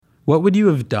What would you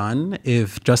have done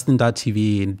if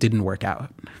Justin.tv didn't work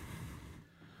out?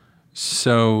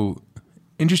 So,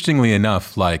 interestingly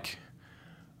enough, like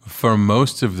for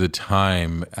most of the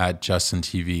time at Justin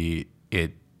TV,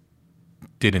 it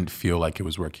didn't feel like it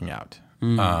was working out.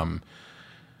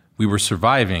 We were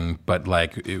surviving, but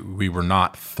we were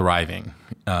not thriving.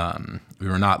 We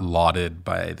were not lauded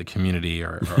by the community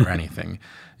or anything.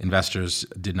 Investors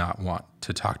did not want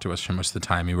to talk to us for most of the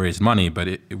time. We raised money,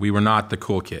 but we were not the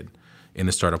cool kid in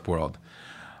the startup world.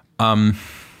 I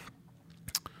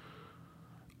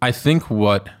think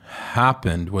what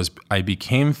happened was I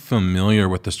became familiar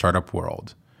with the startup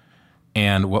world.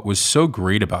 And what was so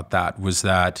great about that was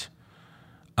that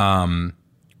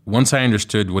once I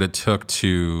understood what it took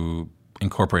to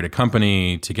incorporate a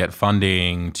company, to get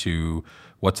funding, to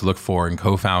what to look for in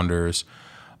co-founders,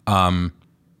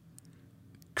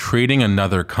 creating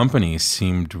another company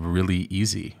seemed really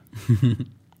easy.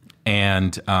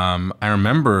 And I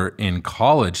remember in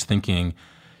college thinking,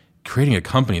 creating a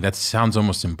company, that sounds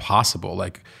almost impossible.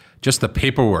 Like just the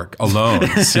paperwork alone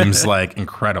seems like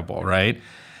incredible, right?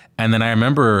 And then I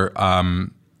remember,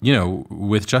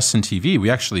 with Justin TV, we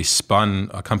actually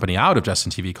spun a company out of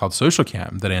Justin TV called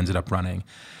SocialCam that I ended up running.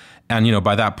 And,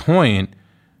 by that point,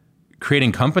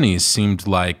 creating companies seemed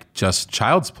like just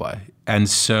child's play. And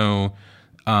so,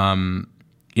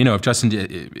 if Justin,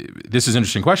 this is an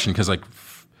interesting question because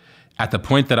at the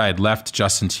point that I had left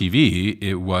Justin TV,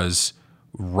 it was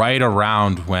right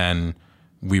around when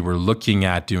we were looking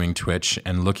at doing Twitch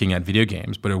and looking at video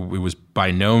games, but it was by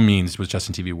no means was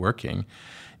Justin TV working.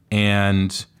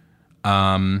 And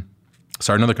started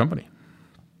another company.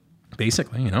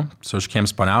 Basically, SocialCam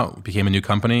spun out, became a new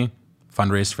company,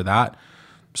 fundraised for that,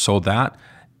 sold that.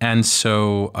 And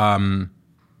so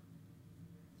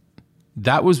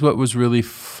that was what was really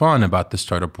fun about the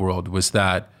startup world, was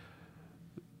that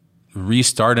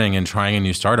restarting and trying a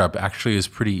new startup actually is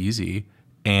pretty easy.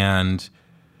 And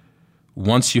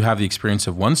once you have the experience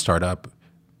of one startup,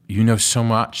 so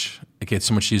much. It's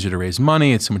so much easier to raise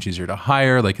money. It's so much easier to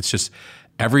hire. It's just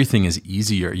everything is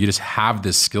easier. You just have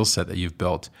this skill set that you've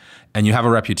built, and you have a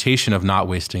reputation of not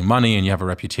wasting money, and you have a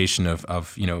reputation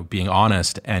of being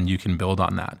honest, and you can build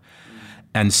on that.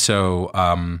 And so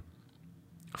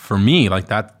for me,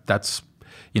 that's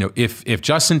if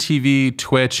Justin TV,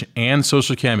 Twitch, and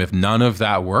SocialCam, if none of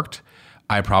that worked,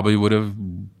 I probably would have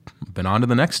been on to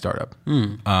the next startup.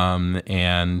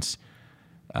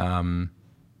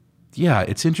 Yeah,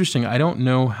 it's interesting. I don't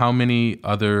know how many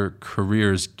other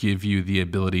careers give you the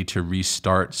ability to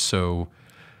restart so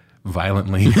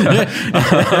violently. But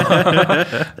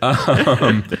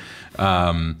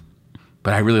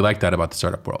I really like that about the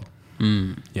startup world.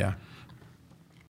 Yeah.